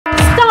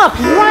Stop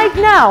right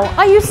now!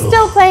 Are you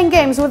still playing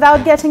games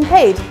without getting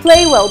paid?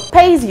 PlayWell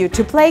pays you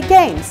to play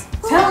games.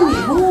 Tell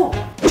me more.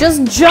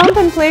 Just jump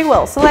in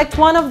PlayWell, select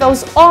one of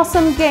those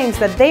awesome games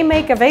that they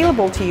make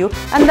available to you,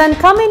 and then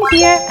come in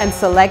here and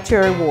select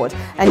your reward.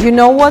 And you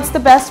know what's the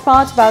best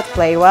part about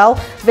PlayWell?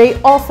 They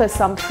offer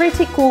some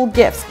pretty cool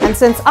gifts. And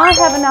since I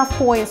have enough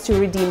points to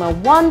redeem a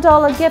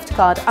 $1 gift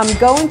card, I'm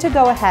going to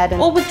go ahead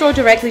and withdraw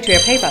directly to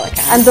your PayPal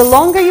account. And the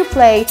longer you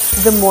play,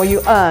 the more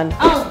you earn.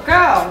 Oh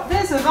girl,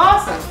 this is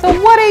awesome.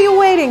 So what are you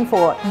waiting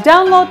for?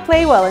 Download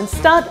PlayWell and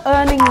start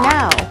earning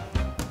now.